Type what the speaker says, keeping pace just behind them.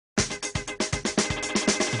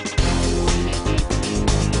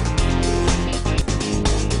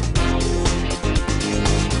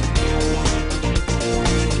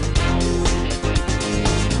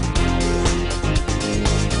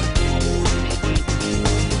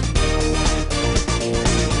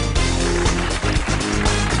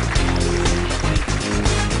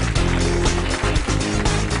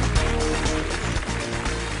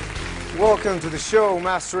welcome to the show,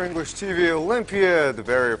 Master English TV Olympiad, the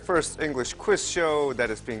very first English quiz show that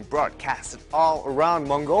is being broadcasted all around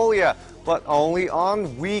Mongolia, but only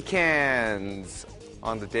on weekends.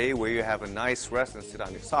 On the day where you have a nice rest and sit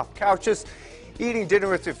on your soft couches, eating dinner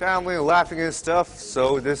with your family and laughing and stuff.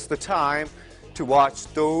 So this is the time to watch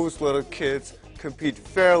those little kids compete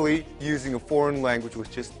fairly using a foreign language,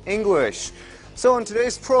 which is English. So in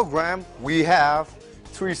today's program, we have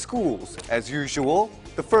 3 schools, as usual.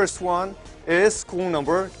 The first one is school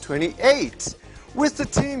number 28, with the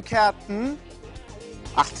team captain,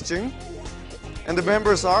 Achting, and the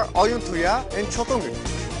members are Oyuntuya and Chotongu.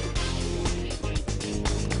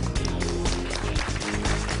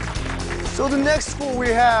 So the next school we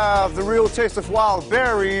have, the real taste of wild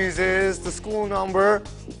berries, is the school number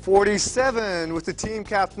 47, with the team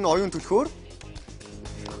captain Oyuntukur.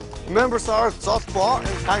 Members are Zotba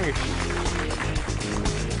and Англи.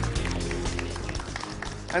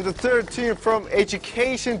 And the third team from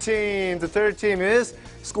education team, the third team is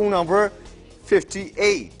school number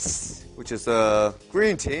 58, which is the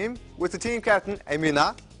green team, with the team captain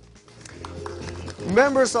Emina.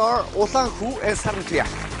 Members are Osanhu and Sarantia.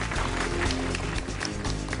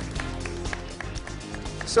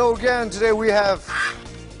 So again, today we have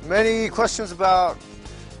many questions about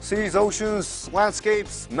seas, oceans,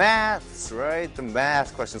 landscapes, maths, right? The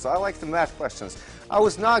math questions. I like the math questions. I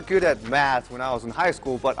was not good at math when I was in high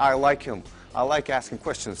school, but I like him. I like asking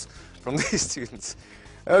questions from these students.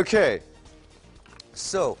 Okay,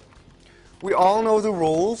 so we all know the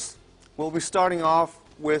rules. We'll be starting off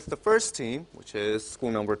with the first team, which is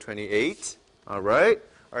school number 28. All right,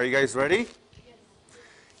 are you guys ready?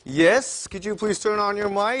 Yes, could you please turn on your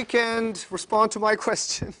mic and respond to my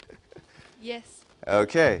question? Yes.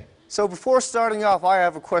 Okay, so before starting off, I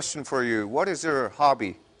have a question for you. What is your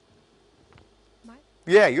hobby?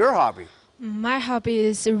 Yeah, your hobby. My hobby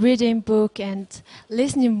is reading book and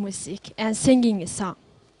listening music and singing a song.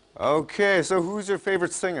 Okay, so who's your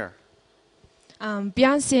favorite singer?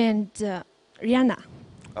 Beyonce and Rihanna.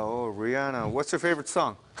 Oh, Rihanna. What's your favorite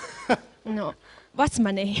song? No, what's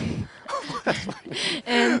my name?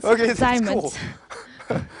 And Okay, that's Diamond.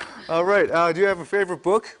 cool. All right, do you have a favorite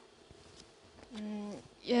book?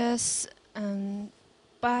 Yes,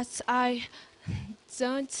 but I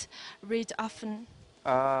don't read often. Oh,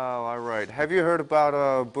 all right. Have you heard about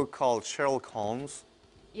a book called Sherlock Holmes?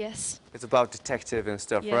 Yes. It's about detective and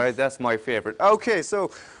stuff, Yes. right? That's my favorite. Okay, so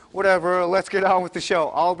whatever, let's get on with the show.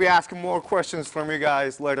 I'll be asking more questions from you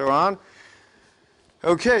guys later on.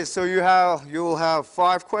 Okay, so you'll have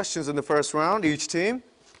 5 questions in the first round, each team.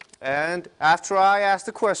 And after I ask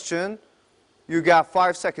the question, you got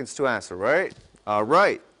 5 seconds to answer, right? All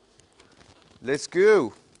right. Let's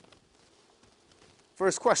go.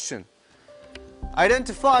 First question.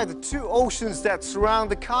 Identify the 2 oceans that surround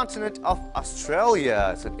the continent of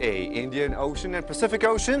Australia. Is it A, Indian Ocean and Pacific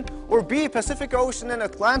Ocean, or B, Pacific Ocean and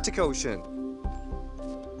Atlantic Ocean?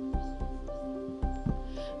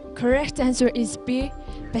 Correct answer is B,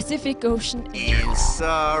 Pacific Ocean.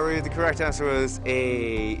 Sorry, the correct answer was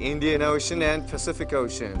A, Indian Ocean and Pacific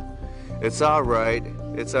Ocean. It's all right.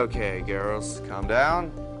 It's okay, girls. Calm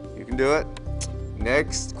down. You can do it.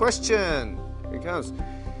 Next question. Here it comes.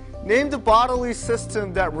 Name the bodily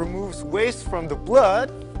system that removes waste from the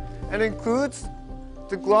blood and includes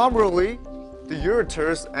the glomeruli, the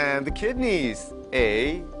ureters, and the kidneys.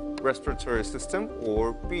 A, respiratory system,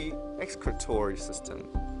 or B, excretory system.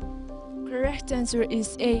 Correct answer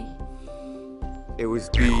is A. It was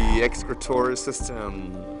B, excretory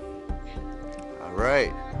system. All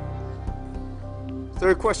right.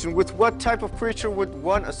 Third question, with what type of creature would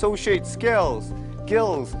one associate scales,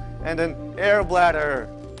 gills, and an air bladder?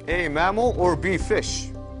 A, mammal, or B, fish?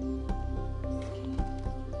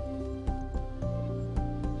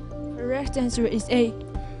 Correct answer is A.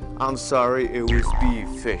 I'm sorry, it was B,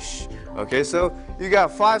 fish. Okay, so you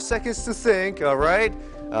got 5 seconds to think, all right?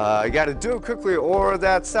 You got to do it quickly or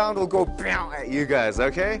that sound will go bam at you guys,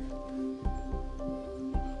 okay?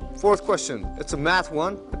 Fourth question, it's a math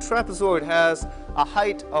one. A trapezoid has a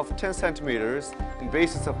height of 10 centimeters and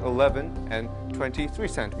bases of 11 and 23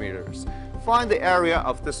 centimeters. Find the area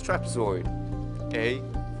of this trapezoid. A,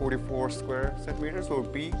 44 square centimeters, or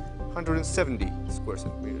B, 170 square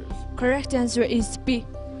centimeters. Correct answer is B.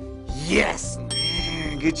 Yes!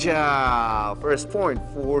 Good job! First point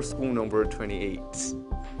for school number 28.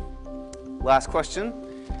 Last question.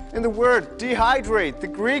 In the word dehydrate, the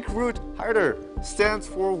Greek root hyder stands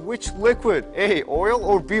for which liquid? A, oil,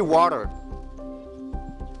 or B, water?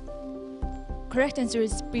 Correct answer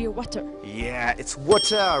is B, water. Yeah, it's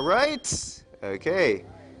water, right? Okay.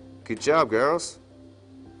 Good job, girls.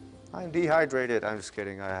 I'm dehydrated. I'm just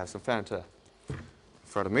kidding. I have some Fanta.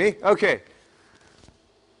 front of me. Okay.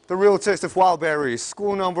 The real taste of wild berries,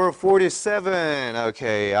 school number 47.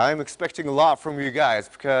 Okay, I'm expecting a lot from you guys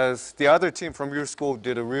because the other team from your school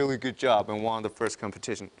did a really good job and won the first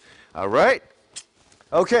competition. All right?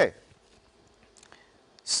 Okay.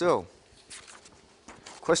 So,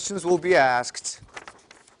 questions will be asked.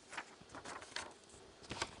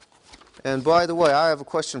 And by the way, I have a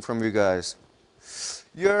question from you guys.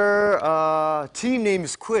 Your team name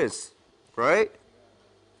is Quiz, right?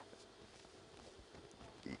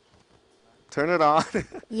 Turn it on.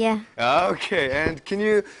 Yeah, Okay, and can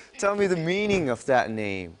you tell me the meaning of that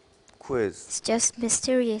name, Quiz? it's just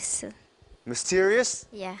mysterious. Mysterious?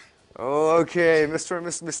 Yeah. Oh, okay, Mr. and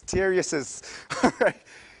Miss Mysterious. All right,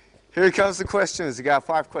 here comes the questions. You got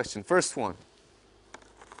 5 questions. First one.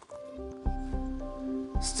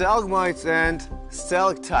 Stalagmites and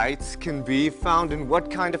stalactites can be found in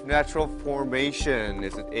what kind of natural formation?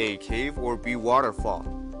 Is it A, cave, or B, waterfall?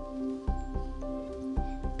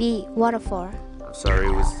 B, waterfall. I'm sorry,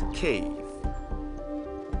 it was cave.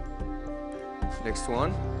 Next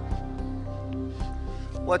one.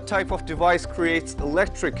 What type of device creates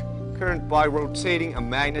electric current by rotating a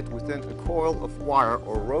magnet within a coil of wire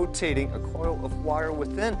or rotating a coil of wire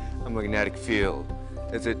within a magnetic field?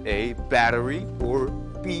 Is it A, battery, or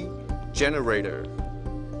B, generator?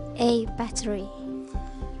 A, battery.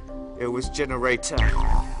 It was generator.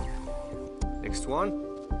 Next one.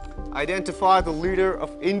 Identify the leader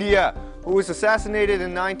of India who was assassinated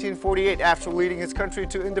in 1948 after leading his country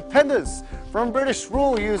to independence from British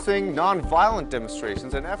rule using non-violent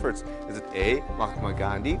demonstrations and efforts. Is it A, Mahatma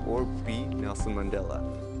Gandhi, or B, Nelson Mandela?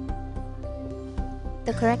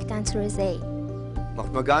 The correct answer is A.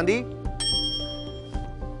 Mahatma Gandhi?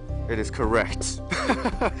 It is correct.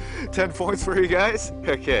 10 points for you guys.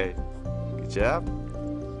 Okay, good job.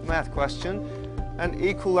 Math question. An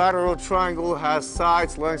equilateral triangle has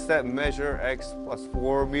sides lengths that measure x plus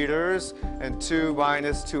 4 meters and 2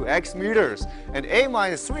 minus 2x meters and a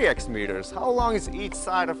minus 3x meters. How long is each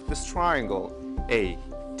side of this triangle? A,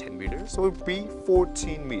 10 meters, or B,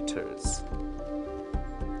 14 meters?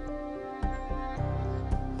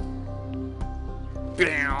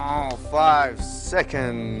 Bam! 5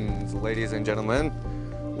 seconds, ladies and gentlemen.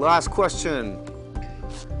 Last question.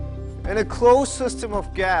 In a closed system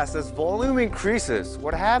of gas, as volume increases,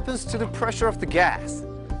 what happens to the pressure of the gas?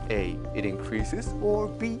 A, it increases, or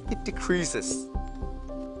B, it decreases?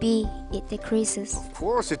 B, it decreases. Of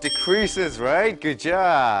course, it decreases, right? Good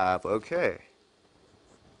job. Okay.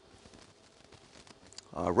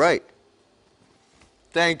 All right.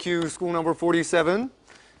 Thank you, school number 47.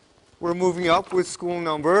 We're moving up with school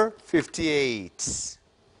number 58.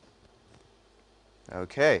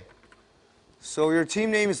 Okay. So your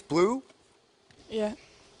team name is Blue? Yeah.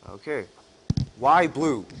 Okay. Why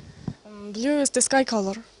blue? Blue is the sky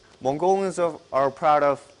color. Mongolians are proud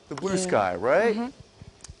of the blue Yeah. sky, right?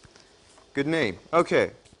 Good name.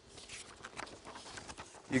 Okay.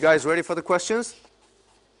 You guys ready for the questions?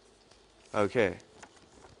 Okay.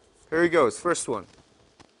 Here he goes. First one.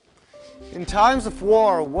 In times of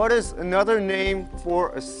war, what is another name for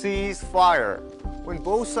a ceasefire when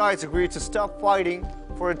both sides agree to stop fighting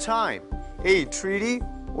for a time? A, treaty,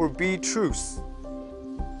 or B, truce?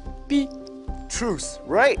 B. Truce,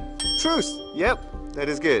 right? Truce. Yep, that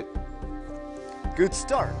is good. Good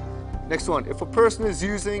start. Next one. If a person is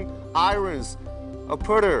using irons, a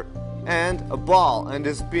putter, and a ball and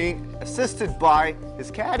is being assisted by his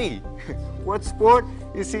caddy, what sport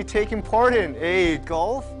is he taking part in? A,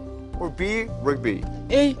 golf, or B, rugby?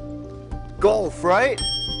 A. Golf, right?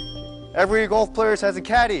 Every golf player has a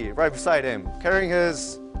caddy right beside him, carrying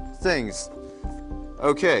his things.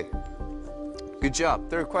 Okay. Good job.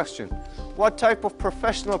 Third question. What type of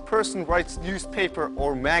professional person writes newspaper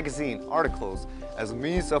or magazine articles as a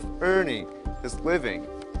means of earning his living?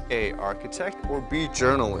 A, architect, or B,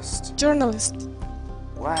 journalist? Journalist.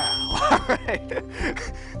 Wow. All right.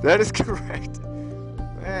 That is correct.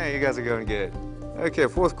 Man, you guys are going good. Okay,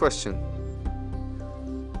 fourth question.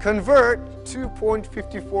 Convert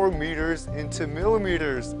 2.54 meters into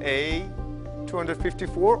millimeters. A,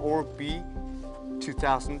 254, or B,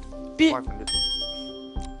 2,500?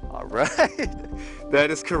 All right.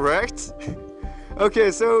 That is correct.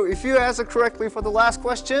 Okay, so if you answer correctly for the last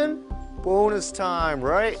question, bonus time,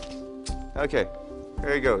 right? Okay,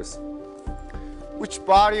 here he goes. Which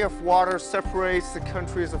body of water separates the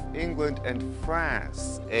countries of England and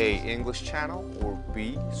France? A, English Channel, or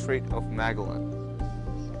B, Strait of Magellan?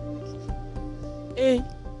 A.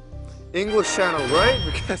 English Channel, right?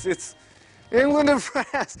 Because it's England and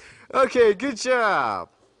France. Okay, good job.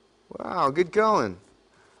 Wow, good going.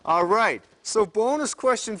 All right, so bonus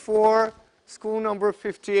question for School number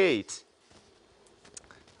 58.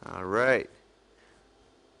 All right.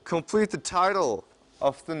 Complete the title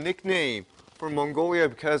of the nickname for Mongolia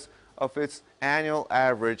because of its annual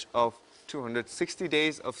average of 260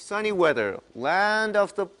 days of sunny weather. Land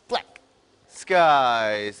of the black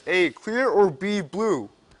skies. A, clear or B, blue?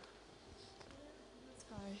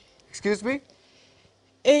 Excuse me?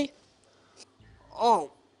 A.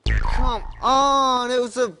 Oh, come on. It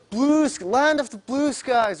was a land of the blue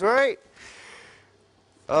skies, right?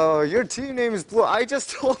 Oh, your team name is blue. I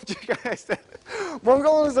just told you guys that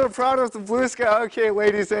Mongolians are proud of the blue sky. Okay,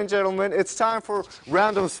 ladies and gentlemen, it's time for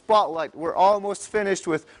Random Spotlight. We're almost finished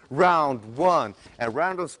with round 1. And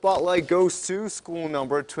Random Spotlight goes to school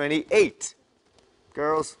number 28.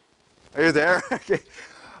 Girls, are you there? Okay.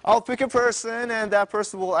 I'll pick a person and that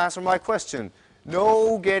person will answer my question.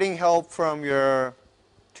 No getting help from your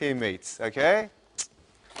teammates, okay?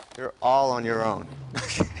 You're all on your own.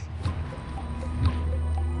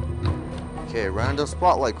 Okay, random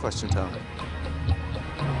spotlight question time.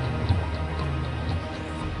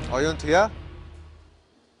 Oyuntuya,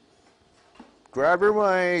 grab your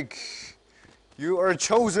mic. You are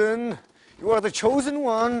chosen. You are the chosen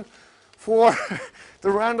one for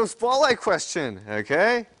the random spotlight question,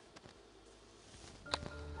 okay?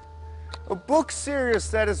 A book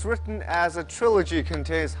series that is written as a trilogy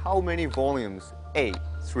contains how many volumes? A,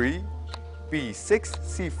 3, B, 6,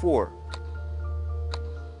 C, 4.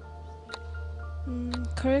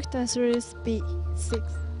 Correct answer is B, 6.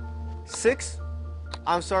 6?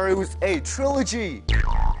 I'm sorry, it was A, trilogy.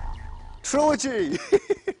 Trilogy.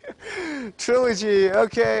 Trilogy,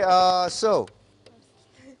 okay, so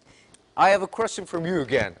I have a question from you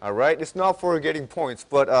again, all right? It's not for getting points,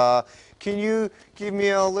 but can you give me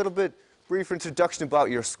a little bit brief introduction about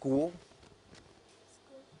your school?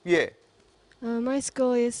 Yeah. My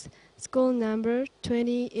school is school number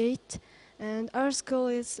 28, and our school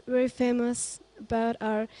is very famous about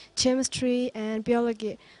our chemistry and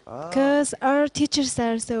biology because our teachers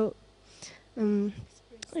are so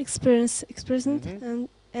experienced,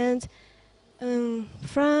 and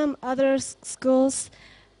from other schools,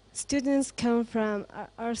 students come from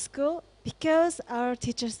our school because our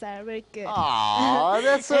teachers are very good. Aww,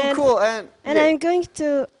 that's so cool. And yeah. I'm going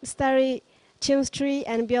to study chemistry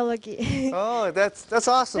and biology. Oh, that's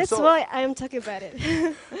awesome. That's so, why I'm talking about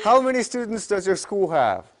it. how many students does your school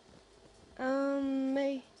have?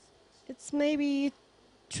 It's maybe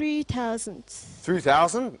 3,000.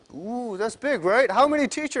 3,000? Ooh, that's big, right? How many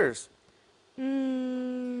teachers?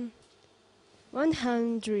 100.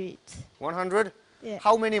 100? Yeah.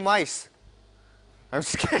 How many mice? I'm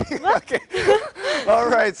just kidding. Okay. All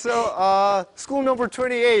right, so school number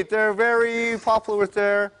 28, they're very popular with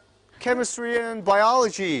their chemistry and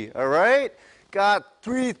biology, all right? Got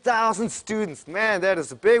 3,000 students. Man, that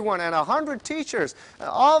is a big one. And 100 teachers. And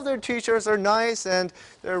all of their teachers are nice and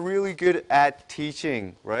they're really good at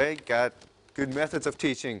teaching, right? Got good methods of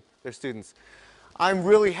teaching their students. I'm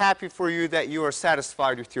really happy for you that you are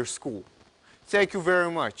satisfied with your school. Thank you very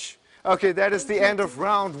much. Okay, that is the end of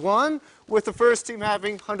round 1, with the first team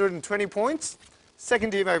having 120 points,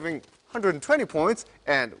 second team having 120 points,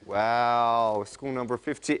 and wow, school number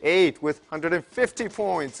 58 with 150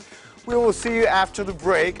 points. We will see you after the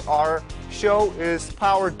break. Our show is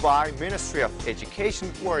powered by Ministry of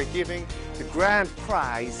Education, who are giving the grand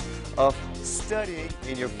prize of studying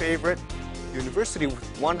in your favorite university with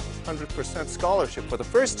 100% scholarship for the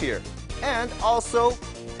first year. And also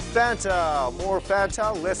Fanta, more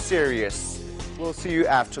Fanta, less serious. We'll see you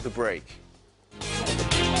after the break.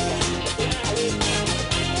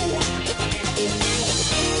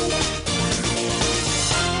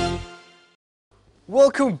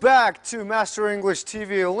 Welcome back to Master English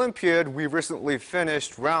TV Olympiad. We recently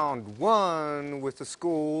finished round 1 with the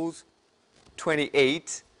schools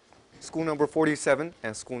 28, school number 47,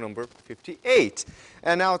 and school number 58.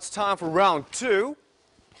 And now it's time for round 2.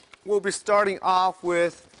 We'll be starting off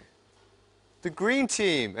with the green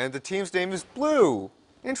team, and the team's name is blue.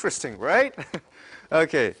 Interesting, right?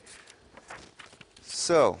 Okay.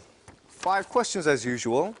 So, 5 questions as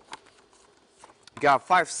usual. You got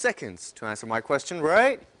 5 seconds to answer my question,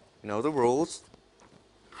 right? You know the rules.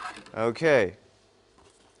 Okay.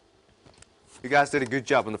 You guys did a good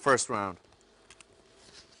job in the first round.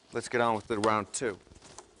 Let's get on with the round 2.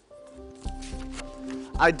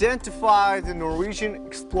 Identify the Norwegian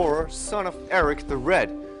explorer, son of Eric the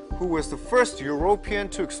Red, who was the first European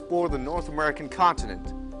to explore the North American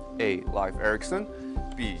continent. A. Leif Erikson,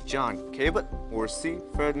 B. John Cabot, or C.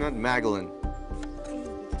 Ferdinand Magellan.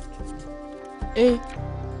 A.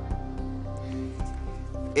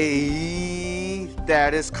 A.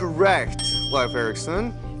 That is correct, Leif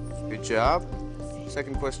Erikson. Good Good job.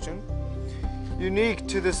 Second question. Unique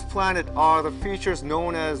to this planet are the features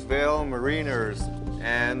known as veil mariners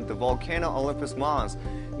and the volcano Olympus Mons.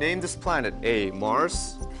 Name this planet. A.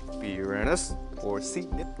 Mars, B. Uranus, or C.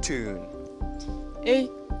 Neptune. A.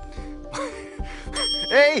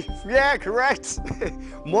 A! Yeah, correct.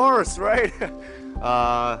 Mars, right?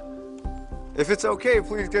 If it's okay,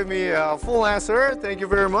 please give me a full answer. Thank you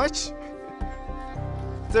very much.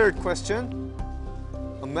 Third question.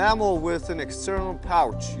 A mammal with an external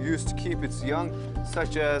pouch used to keep its young,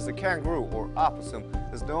 such as a kangaroo or opossum,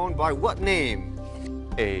 is known by what name?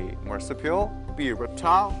 A. Marsupial, B.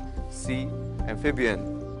 Reptile, C.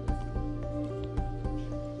 Amphibian.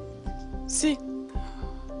 C.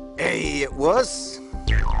 A it was.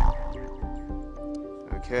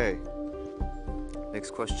 Okay.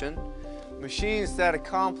 Next question. Machines that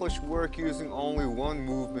accomplish work using only one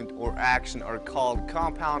movement or action are called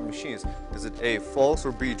compound machines. Is it A, false,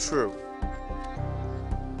 or B, true?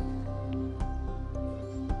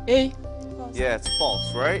 A. Yeah, it's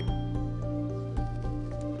false, right?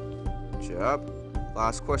 Good job.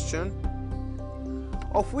 Last question.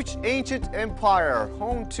 Of which ancient empire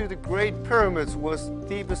home to the Great Pyramids was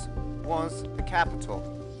Thebes once the capital?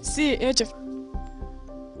 C. Egypt.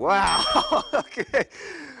 Wow. Okay.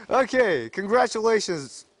 Okay.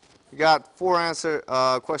 Congratulations. You got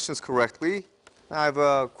 4 questions correctly. I have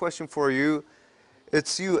a question for you.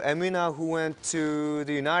 It's you, Emina, who went to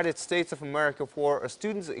the United States of America for a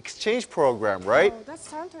students' exchange program, right? Oh, that's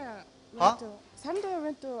Santa. Huh? Santa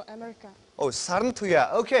went to America. Oh,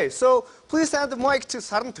 Sarantuya. Okay, so please hand the mic to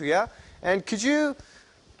Sarantuya. And could you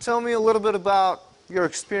tell me a little bit about your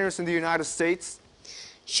experience in the United States?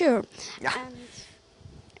 Sure. Yeah.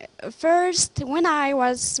 First, when I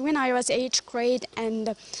was 8th grade,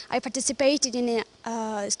 and I participated in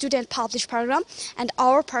a student published program, and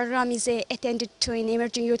our program is attended to an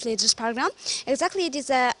emerging youth leaders program. Exactly, it is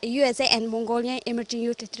a USA and Mongolian emerging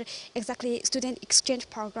youth leader, exactly student exchange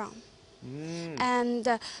program. And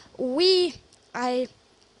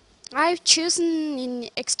I've chosen in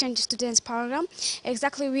exchange students program.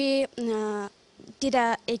 Exactly, we did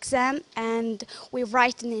an exam and we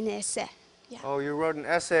write an essay. Yeah. Oh, you wrote an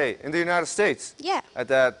essay in the United States? Yeah. At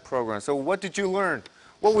that program. So what did you learn?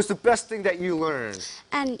 What was the best thing that you learned?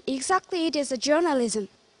 And exactly, it is a journalism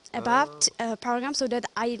about program, so that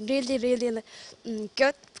I really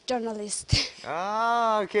good journalist.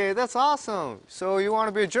 Ah, okay, that's awesome. So you want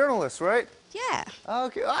to be a journalist, right? Yeah.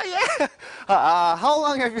 Okay, oh yeah. How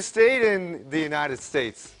long have you stayed in the United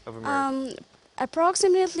States of America?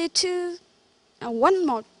 Approximately 1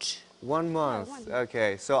 month. 1 month. Yeah, 1 month.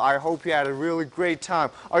 Okay, so I hope you had a really great time.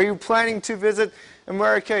 Are you planning to visit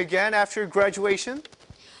America again after graduation?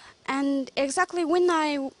 And exactly when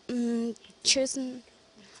I chosen,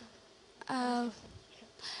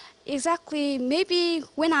 exactly maybe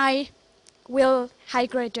when I will high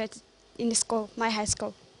graduate in the school, my high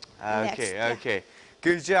school. Okay, Next, yeah. okay.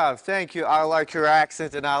 Good job. Thank you. I like your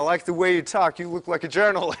accent and I like the way you talk. You look like a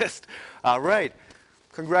journalist. All right.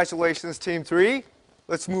 Congratulations, Team 3.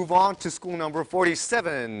 Let's move on to school number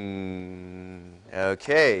 47.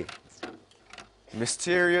 Okay.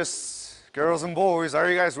 Mysterious girls and boys, are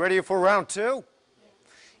you guys ready for round 2?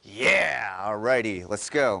 Yeah, alrighty, let's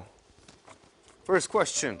go. First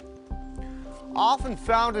question. Often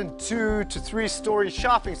found in 2 to 3-story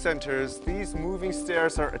shopping centers, these moving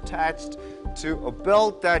stairs are attached to a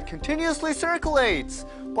belt that continuously circulates.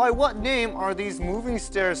 By what name are these moving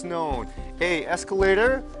stairs known? A,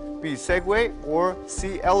 escalator, B, Segway, or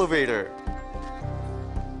C, elevator?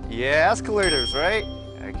 Yeah, escalators, right?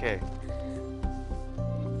 Okay.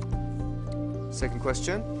 Second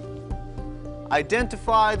question.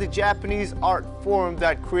 Identify the Japanese art form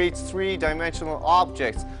that creates 3-dimensional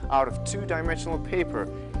objects out of 2-dimensional paper.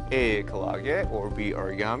 A, collage, or B,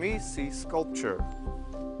 origami, C, sculpture.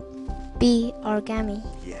 B. Origami.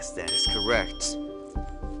 Yes, that is correct.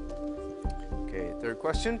 Okay, third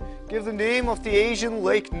question. Give the name of the Asian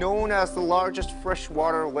lake known as the largest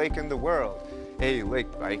freshwater lake in the world. A, Lake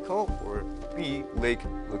Baikal, or B, Lake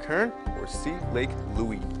Lucerne, or C, Lake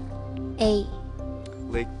Louis. A.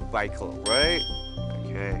 Lake Baikal, right?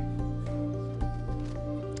 Okay.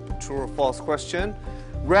 True or false question.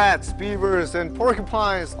 Rats, beavers, and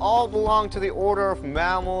porcupines all belong to the order of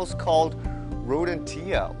mammals called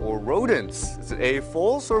Rodentia, or rodents. Is it A,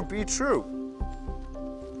 false, or B, true?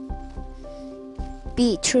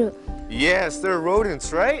 B. True. Yes, they're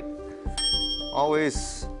rodents, right?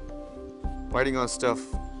 Always biting on stuff.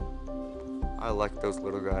 I like those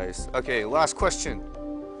little guys. Okay, last question.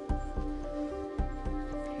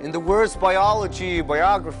 In the words biology,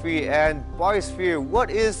 biography, and biosphere, what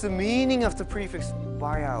is the meaning of the prefix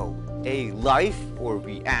bio? A, life, or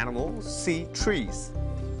B, animals, C, trees?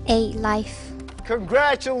 A. Life.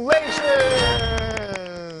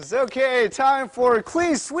 Congratulations! Okay, time for a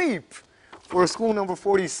clean sweep for school number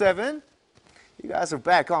 47. You guys are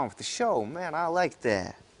back on with the show. Man, I like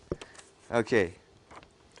that. Okay,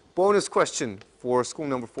 bonus question for school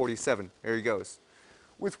number 47. Here he goes.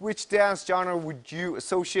 With which dance genre would you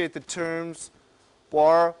associate the terms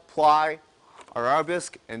bar, ply,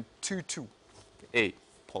 arabesque, and tutu? A,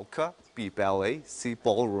 polka, B, ballet, C,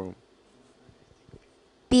 ballroom.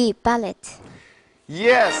 B. Ballet.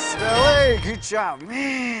 Yes, ballet, good job,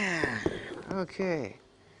 man. Okay.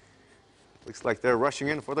 Looks like they're rushing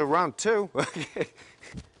in for the round 2. Okay.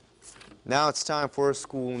 Now it's time for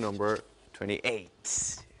school number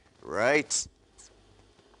 28, right?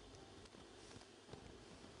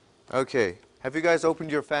 Okay, have you guys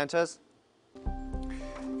opened your Fantas?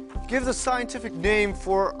 Give the scientific name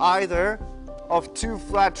for either of 2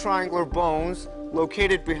 flat triangular bones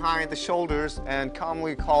located behind the shoulders and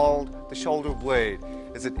commonly called the shoulder blade.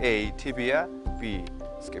 Is it A, tibia, B,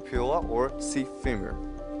 scapula, or C, femur?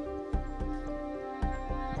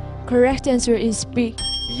 Correct answer is B.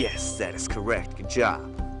 Yes, that is correct. Good job.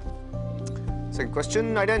 Second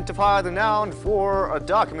question, identify the noun for a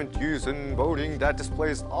document used in voting that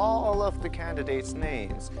displays all of the candidates'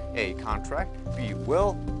 names. A, contract, B,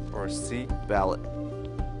 will, or C, ballot.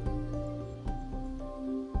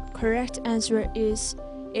 Correct answer is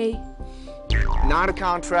A. Not a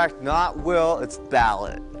contract, not will, it's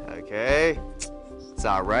ballot. Okay? It's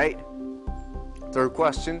all right. Third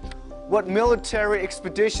question, what military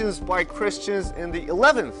expeditions by Christians in the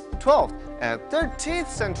 11th, 12th, and 13th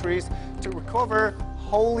centuries to recover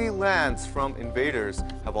holy lands from invaders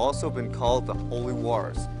have also been called the Holy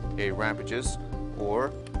Wars? A, rampages, or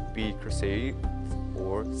B, crusade,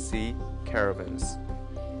 or C, caravans?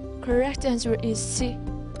 Correct answer is C.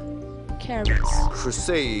 Caravans.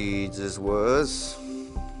 Crusades was.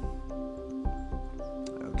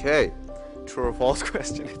 Okay. True or false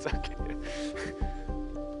question, it's okay.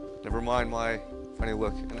 Never mind my funny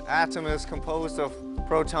look. An atom is composed of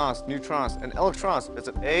protons, neutrons, and electrons. Is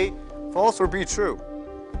it A, false, or B, true?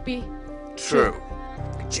 B. True.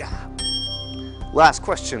 Good job. Last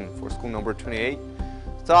question for school number 28.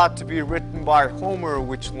 Thought to be written by Homer,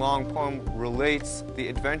 which long poem relates the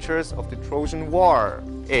adventures of the Trojan War?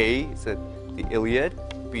 A, is it the Iliad,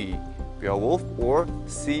 B, Beowulf, or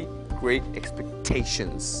C, Great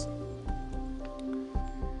Expectations?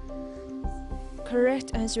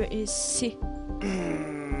 Correct answer is C.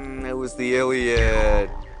 It was the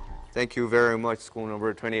Iliad. Thank you very much, school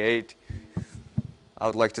number 28. I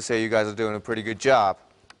would like to say you guys are doing a pretty good job.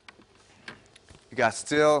 You guys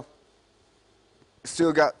still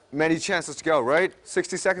got many chances to go, right?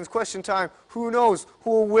 60 seconds question time. Who knows who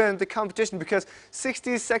will win the competition, because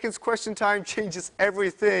 60 seconds question time changes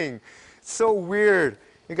everything. It's so weird.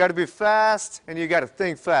 You got to be fast and you got to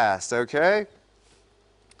think fast, okay?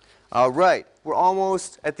 All right, we're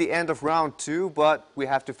almost at the end of round 2, but we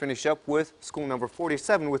have to finish up with school number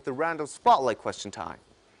 47 with the random spotlight question time.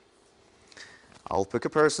 I'll pick a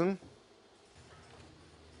person.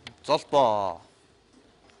 Softball.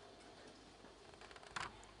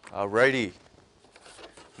 Alrighty.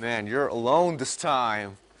 Man, you're alone this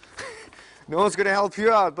time. No one's gonna help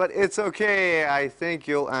you out, but it's okay. I think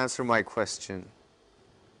you'll answer my question.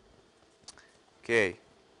 Okay.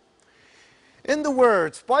 In the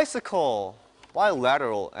words bicycle,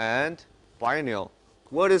 bilateral, and biennial,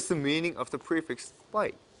 what is the meaning of the prefix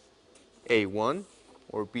bi? A1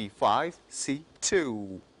 or B5,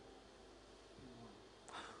 C2?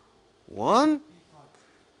 1?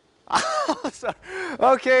 Sorry.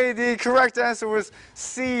 Okay, the correct answer was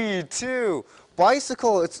C2.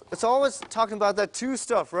 Bicycle, it's always talking about that 2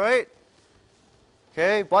 stuff, right?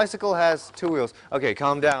 Okay, bicycle has 2 wheels. Okay,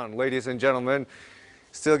 calm down, ladies and gentlemen.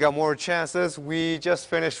 Still got more chances. We just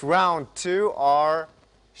finished round 2. Our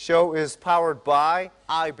show is powered by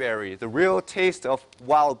iBerry, the real taste of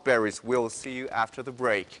wild berries. We'll see you after the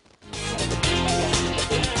break.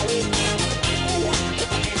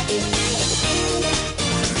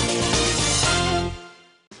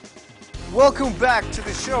 Welcome back to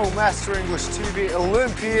the show, Master English TV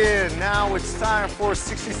Olympiad. Now it's time for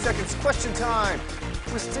 60 seconds question time.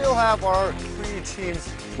 We still have our 3 teams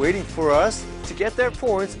waiting for us to get their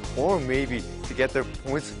points, or maybe to get their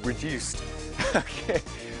points reduced. Okay,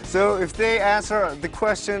 so if they answer the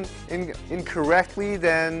question incorrectly,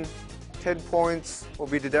 then 10 points will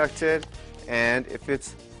be deducted, and if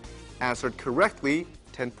it's answered correctly,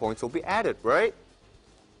 10 points will be added, right?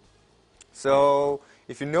 So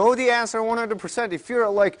If you know the answer 100%, if you're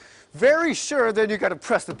like very sure, then you got to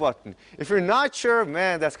press the button. If you're not sure,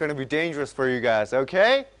 man, that's going to be dangerous for you guys,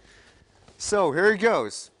 okay? So here it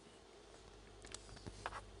goes.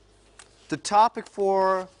 The topic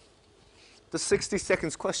for the 60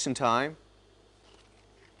 seconds question time.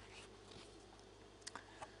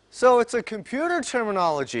 So it's a computer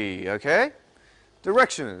terminology, okay?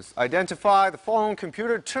 Directions. Identify the following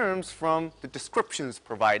computer terms from the descriptions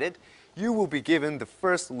provided. You will be given the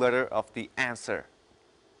first letter of the answer.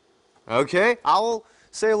 Okay? I will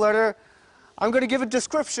say a letter. I'm going to give a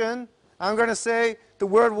description. I'm going to say the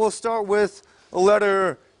word will start with a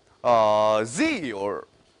letter Z or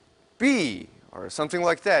B or something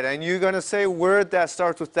like that. And you're going to say a word that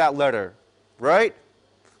starts with that letter. Right?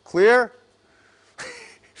 Clear?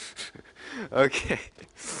 Okay.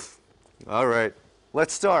 All right.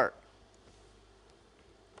 Let's start.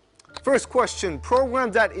 First question.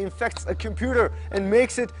 Program that infects a computer and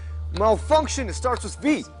makes it malfunction. It starts with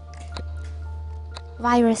V.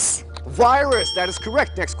 Virus. Virus. That is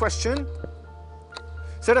correct. Next question.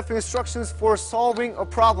 Set of instructions for solving a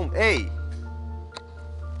problem. A.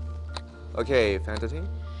 Okay, Fantasy.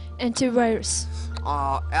 Antivirus.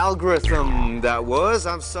 Algorithm. That was.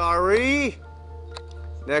 I'm sorry.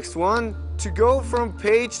 Next one. To go from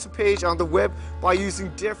page to page on the web by using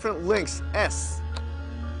different links. S.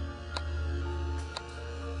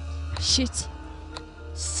 Sheet.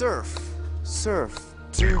 Surf. Surf.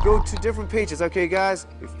 To go to different pages. Okay, guys.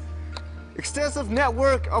 Extensive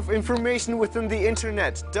network of information within the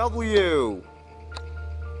internet. W.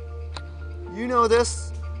 You know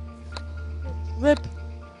this. Web.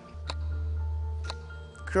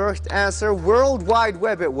 Correct answer. World Wide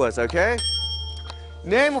Web it was, okay?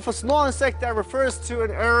 Name of a small insect that refers to an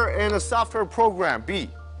error in a software program. B.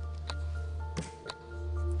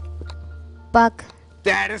 Bug.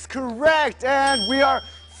 That is correct, and we are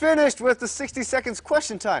finished with the 60 seconds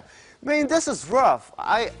question time. Man, this is rough.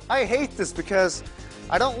 I hate this because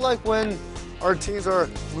I don't like when our teams are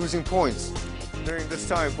losing points during this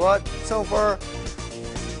time, but so far,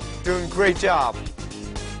 doing a great job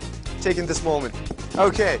taking this moment.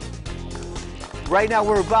 Okay, right now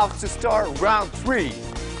we're about to start round 3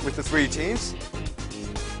 with the 3 teams.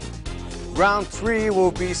 Round 3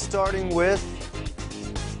 will be starting with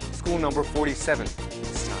school number 47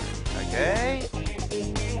 this time, okay?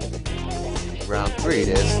 Round 3 it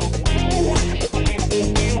is.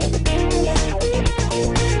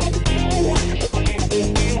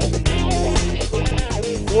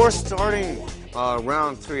 Before starting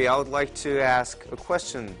round 3, I would like to ask a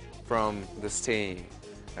question from this team.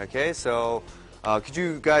 Okay, so could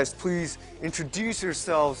you guys please introduce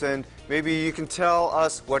yourselves, and maybe you can tell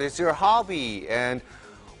us what is your hobby and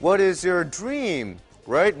what is your dream,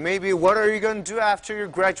 right? Maybe what are you going to do after your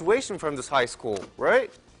graduation from this high school, right?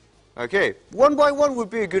 Okay, one by one would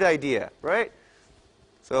be a good idea, right?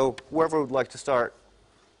 So whoever would like to start.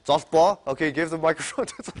 Softball? Okay, give the microphone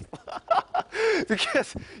to softball.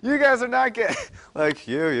 Because you guys are not getting, like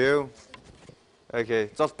you. Okay,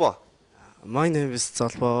 softball. My name is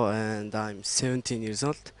Zalpo and I'm 17 years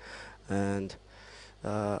old, and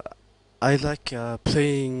I like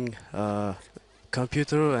playing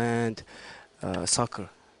computer and soccer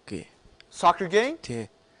game. Soccer game? Yeah.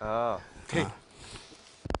 Oh, okay.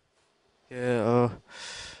 Yeah,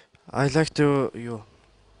 I like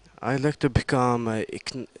to become an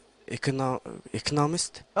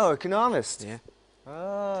economist. Oh, economist. Yeah.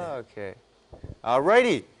 Oh, okay.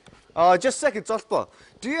 Alrighty. Just a second, softball.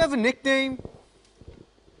 Do you have a nickname?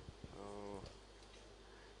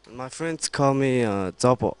 My friends call me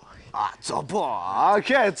Zobo. Zobo.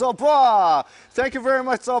 Okay, Zobo. Thank you very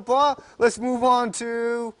much, Zobo. Let's move on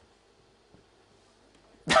to...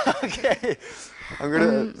 Okay.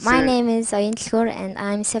 My name is oyrtохыг and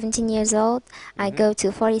I'm 17 years old. I go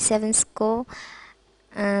to 47 school.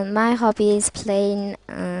 My hobby is playing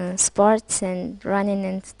sports and running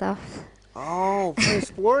and stuff. Oh, play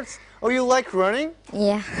sports? Oh, you like running?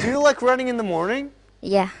 Yeah. Do you like running in the morning?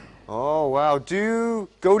 Yeah. Oh, wow. Do you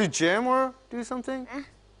go to gym or do something?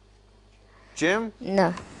 Gym?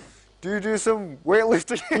 No. Do you do some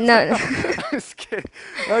weightlifting? No. I'm just kidding.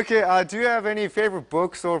 Okay, do you have any favorite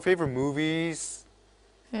books or favorite movies?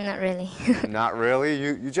 Not really. Not really?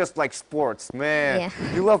 You just like sports, man. Yeah.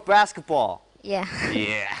 You love basketball. Yeah.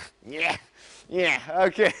 Yeah.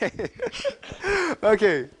 Okay.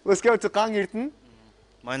 Okay, let's go to Kangirten.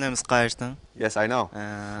 My name is Kairtan. Yes, I know.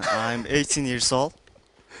 I'm 18 years old.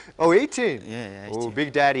 Oh, 18? Yeah, 18. Oh,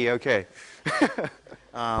 big daddy, okay.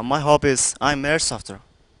 My hobby is I'm airsofter.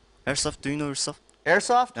 Airsoft, do you know airsoft?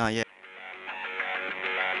 Airsoft? Yeah.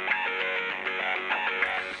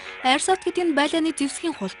 Airsoft гэдэг нь байлааны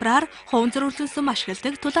зэвсгийн хулбараар хувин зөрүүлсэн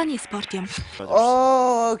ашигладаг тулааны спорт юм.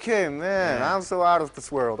 Oh, okay, man. I'm so out of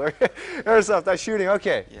this world. Airsoft, that's shooting.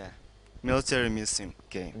 Okay. Yeah. Military museum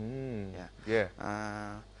game. Yeah.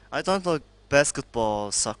 I don't like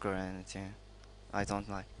basketball, soccer, or anything. I don't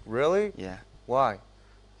like. Really? Yeah. Why?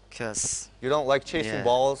 Cause You don't like chasing yeah.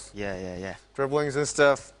 balls, Yeah. dribblings and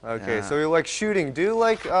stuff? Okay, Yeah. so you like shooting. Do you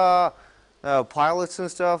like pilots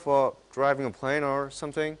and stuff, or driving a plane or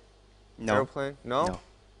something? No. Airplane? No? No.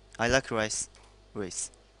 I like race.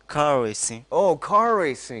 Car racing. Oh, car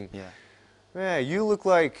racing. Yeah. Man, you look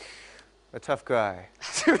like a tough guy.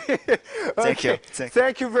 Thank you.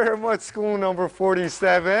 Thank you very much, school number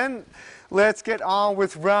 47. Let's get on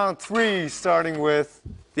with round 3, starting with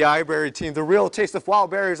the iBerry team. The real taste of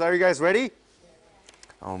wild berries. Are you guys ready?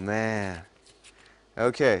 Oh, man.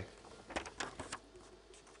 Okay.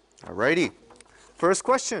 Alrighty. First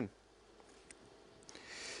question.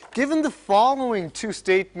 Given the following 2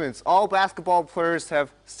 statements, all basketball players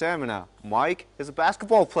have stamina. Mike is a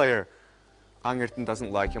basketball player. Angerton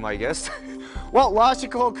doesn't like him, I guess. What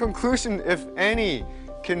logical conclusion, if any,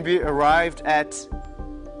 can be arrived at?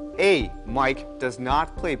 A. Mike does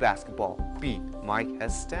not play basketball. B. Mike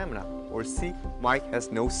has stamina. Or C. Mike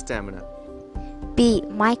has no stamina. B.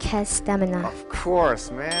 Mike has stamina. Of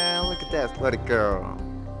course, man. Look at that. Let it go.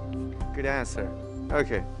 Good answer.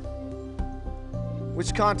 Okay.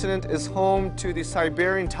 Which continent is home to the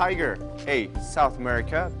Siberian tiger? A. South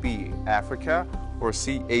America. B. Africa. Or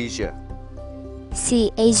C. Asia.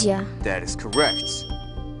 C. Asia. That is correct.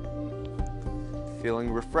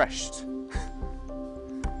 Feeling refreshed.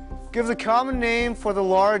 Give the common name for the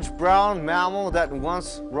large brown mammal that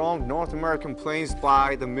once roamed North American plains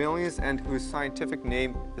by the millions and whose scientific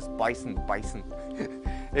name is bison.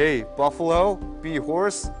 A. Buffalo. B.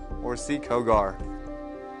 Horse. Or C. Cougar.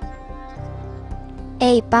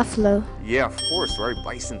 A. Buffalo. Yeah, of course, right?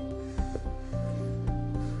 Bison.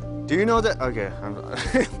 Do you know that? Okay,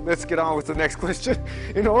 let's get on with the next question.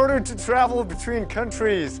 In order to travel between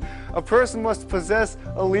countries, a person must possess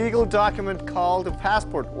a legal document called a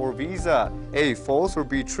passport or visa. A. False or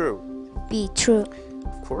B. True? B. True.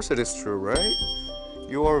 Of course it is true, right?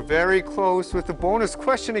 You are very close with the bonus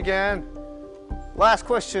question again. Last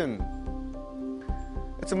question.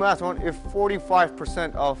 It's a math one. If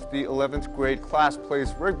 45% of the 11th grade class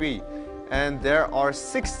plays rugby, and there are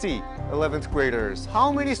 60 11th graders,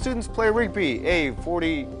 how many students play rugby? A.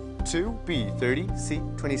 42, B. 30, C.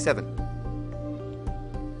 27.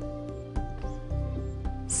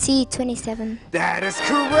 C. 27. That is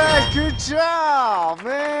correct. Good job,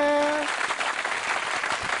 man.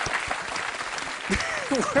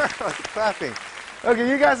 We're clapping. Okay,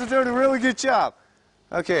 you guys are doing a really good job.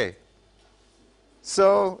 Okay.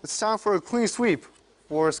 So it's time for a clean sweep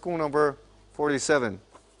for school number 47.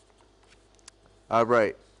 All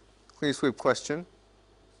right, clean sweep question.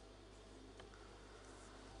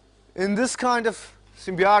 In this kind of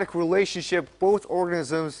symbiotic relationship, both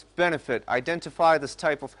organisms benefit. Identify this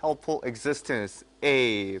type of helpful existence.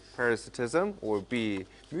 A. Parasitism, or B.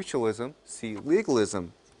 Mutualism, C.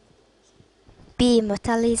 Legalism. B.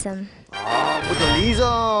 Mutualism. Ah,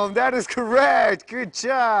 mutualism, that is correct. Good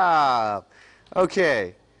job.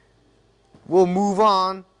 Okay, we'll move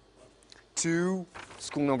on to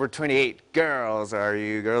school number 28. Girls, are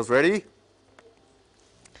you girls ready?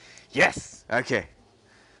 Yes, okay.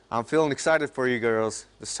 I'm feeling excited for you girls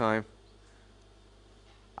this time.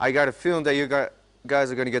 I got a feeling that you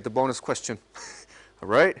guys are going to get the bonus question. All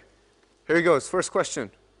right, here goes. First question.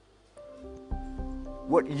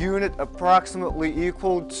 What unit approximately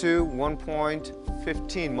equal to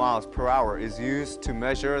 1.15 miles per hour is used to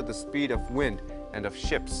measure the speed of wind and of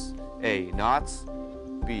ships? A. Knots.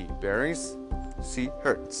 B. Bearings. C.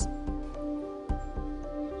 Hertz.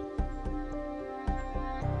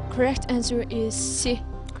 Correct answer is C.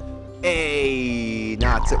 A.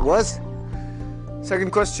 Knots it was.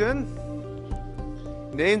 Second question.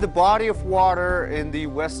 Name the body of water in the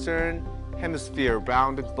Western Hemisphere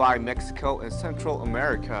bounded by Mexico and Central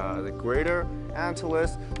America, the Greater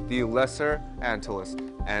Antilles, the Lesser Antilles,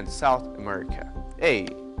 and South America. A.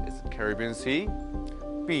 Is it Caribbean Sea?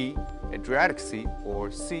 B. Adriatic Sea, or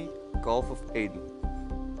C. Gulf of Aden?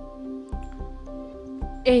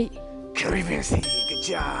 A. Caribbean Sea, good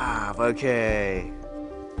job, okay.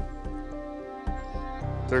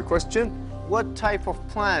 Third question, what type of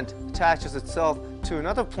plant attaches itself to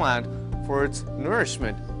another plant for its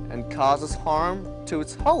nourishment and causes harm to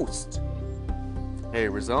its host? A.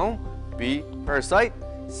 Rhizome, B. Parasite,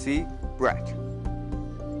 C. Bract.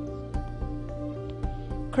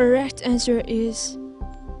 Correct answer is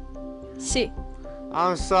C.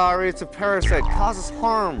 I'm sorry, it's a parasite, causes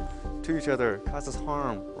harm to each other, causes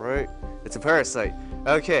harm, right? It's a parasite.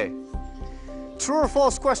 Okay. True or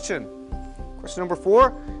false question? Question number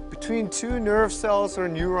 4. Between two nerve cells or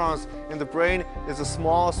neurons in the brain is a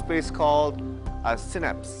small space called a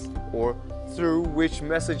synapse, or through which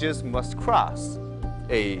messages must cross.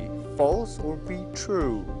 A. False or B.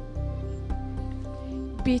 True?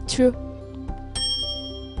 B. True.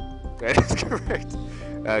 That is correct.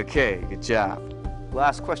 Okay, good job.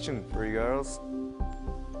 Last question for you girls.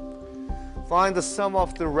 Find the sum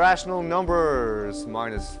of the rational numbers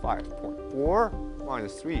minus 5.4,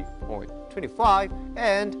 minus 3.25,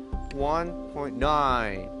 and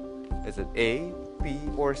 1.9. Is it A, B,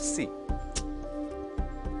 or C?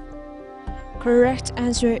 Correct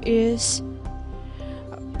answer is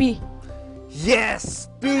B. Yes,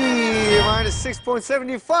 B, minus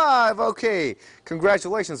 6.75. Okay,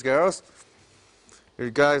 congratulations, girls.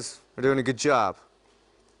 You guys are doing a good job.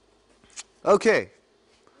 Okay,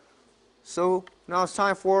 so now it's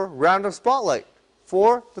time for random spotlight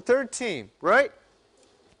for the third team, right?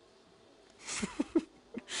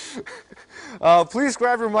 Please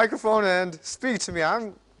grab your microphone and speak to me.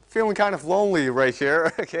 I'm feeling kind of lonely right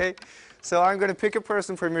here, okay? So I'm going to pick a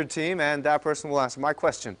person from your team, and that person will answer my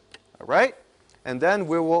question, all right? And then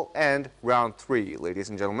we will end round 3, ladies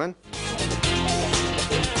and gentlemen.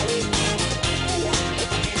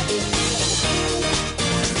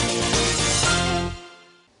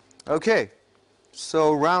 Okay,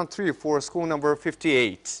 so round 3 for school number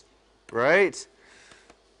 58, right?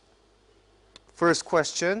 First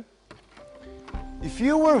question. If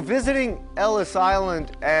you were visiting Ellis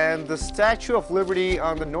Island and the Statue of Liberty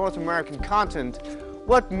on the North American continent,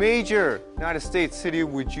 what major United States city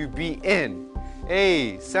would you be in?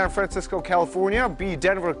 A. San Francisco, California, B.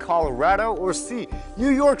 Denver, Colorado, or C. New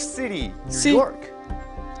York City, New York?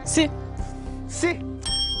 C. C.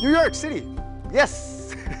 New York City.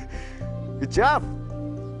 Yes. Good job.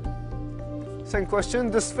 Second question.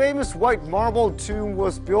 This famous white marble tomb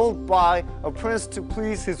was built by a prince to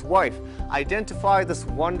please his wife. Identify this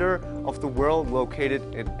wonder of the world located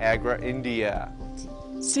in Agra, India.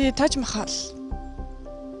 C. Taj Mahal.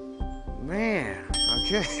 Man,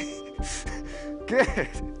 okay. Good.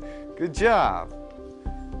 Good job.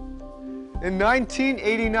 In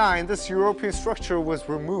 1989, this European structure was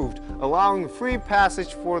removed, allowing free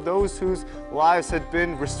passage for those whose lives had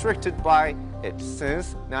been restricted by it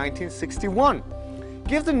since 1961.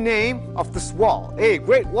 Give the name of this wall. A.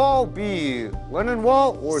 Great Wall, B. Lennon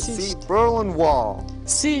Wall, or C. Berlin Wall?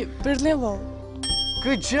 C. Berlin Wall.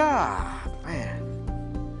 Good job, man.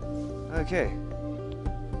 Okay.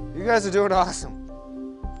 You guys are doing awesome.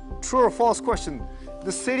 True or false question?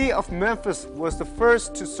 The city of Memphis was the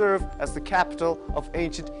first to serve as the capital of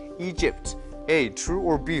ancient Egypt. A. True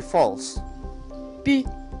or B. False? B.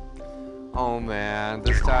 Oh man,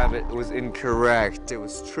 this time it was incorrect. It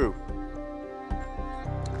was true.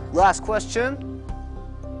 Last question.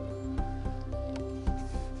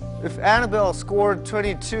 If Annabelle scored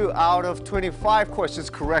 22 out of 25 questions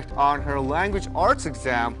correct on her language arts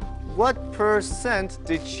exam, what percent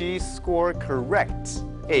did she score correct?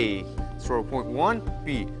 A. 0.1,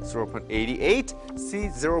 B. 0.88, C.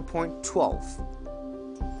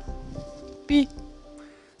 0.12. B.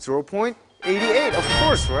 0.88, of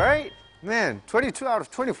course, right? Man, 22 out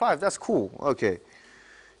of 25, that's cool. Okay,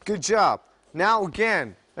 good job. Now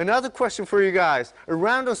again, another question for you guys. A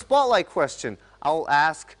random spotlight question. I'll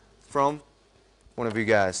ask from one of you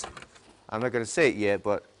guys. I'm not gonna say it yet,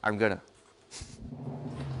 but I'm gonna.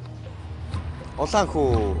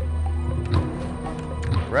 Otanku.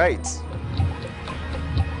 Right.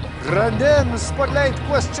 Random spotlight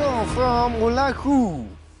question from Olanku.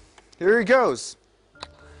 Here it goes.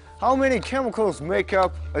 How many chemicals make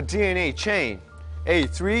up a DNA chain? A.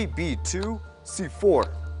 3, B. 2, C. 4.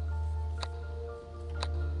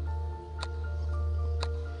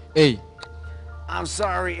 A. I'm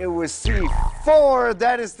sorry, it was C. 4.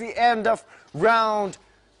 That is the end of round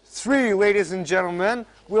 3, ladies and gentlemen.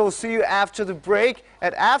 We'll see you after the break.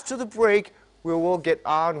 And after the break, we will get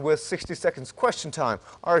on with 60 seconds question time.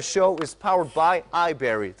 Our show is powered by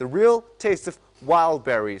iBerry, the real taste of wild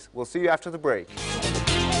berries. We'll see you after the break.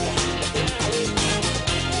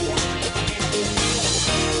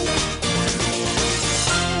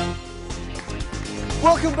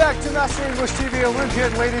 Welcome back to Master English TV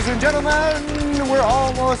Olympiad, ladies and gentlemen. We're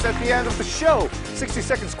almost at the end of the show. 60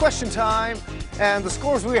 seconds question time. And the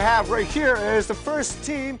scores we have right here is the first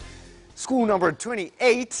team, school number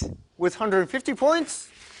 28 with 150 points,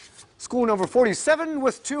 school number 47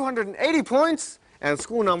 with 280 points, and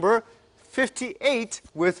school number 58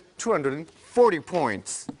 with 240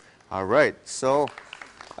 points. All right, so,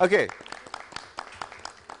 okay.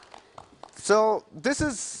 So this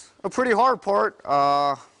is a pretty hard part.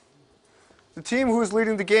 The team who's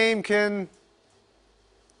leading the game can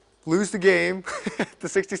lose the game, the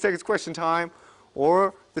 60 seconds question time,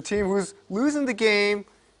 or the team who's losing the game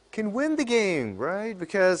can win the game, right?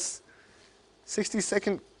 Because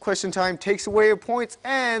 60-second question time takes away your points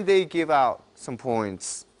and they give out some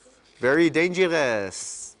points. Very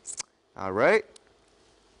dangerous. All right?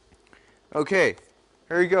 Okay,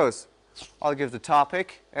 here he goes. I'll give the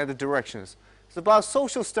topic and the directions. It's about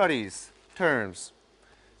social studies terms.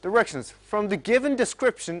 Directions. From the given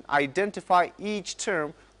description, identify each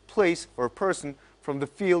term, place, or person from the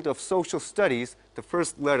field of social studies. The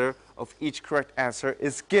first letter of each correct answer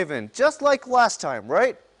is given, just like last time,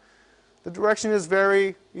 right? The direction is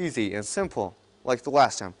very easy and simple, like the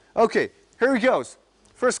last time. Okay, here he goes.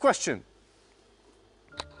 First question.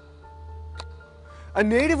 A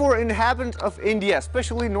native or inhabitant of India,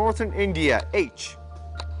 especially northern India. H.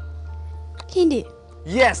 Hindi.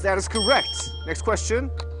 Yes, that is correct. Next question.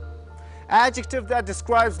 Adjective that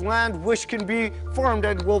describes land which can be farmed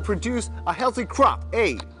and will produce a healthy crop.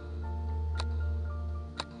 A.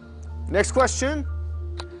 Next question.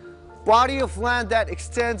 Body of land that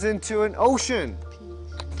extends into an ocean.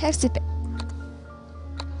 Pacific.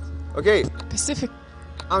 Okay, Pacific.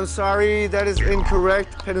 I'm sorry, that is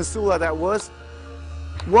incorrect. Peninsula, that was.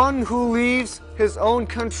 One who leaves his own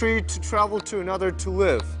country to travel to another to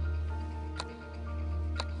live.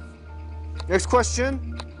 Next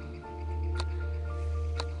question.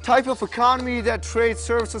 Type of economy that trades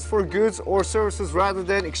services for goods or services rather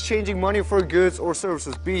than exchanging money for goods or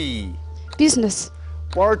services. B. Business.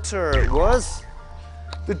 Barter was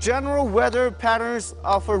the general weather patterns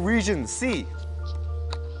of a region. C.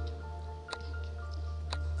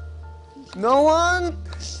 No one?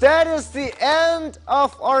 That is the end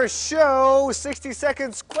of our show. 60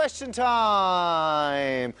 seconds question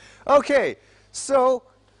time. Okay, so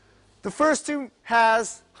the first team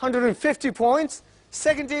has 150 points.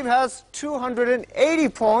 Second team has 280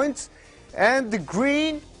 points. And the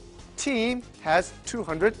green team has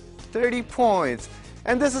 230 points.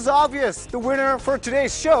 And this is obvious. The winner for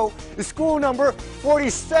today's show is school number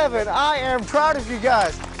 47. I am proud of you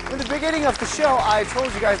guys. In the beginning of the show, I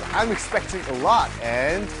told you guys I'm expecting a lot,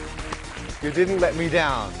 and you didn't let me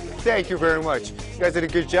down. Thank you very much. You guys did a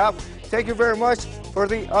good job. Thank you very much for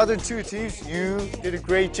the other two teams. You did a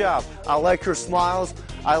great job. I like your smiles.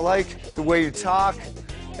 I like the way you talk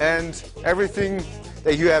and everything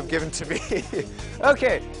that you have given to me.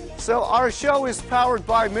 Okay, so our show is powered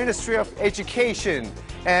by Ministry of Education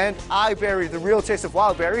and iBerry, the real taste of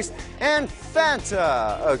wild berries, and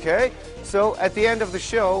Fanta, okay? So at the end of the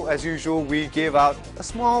show, as usual, we give out a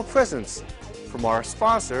small present from our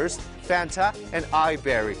sponsors, Fanta and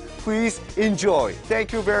iBerry. Please enjoy.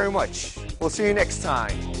 Thank you very much. We'll see you next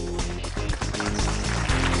time.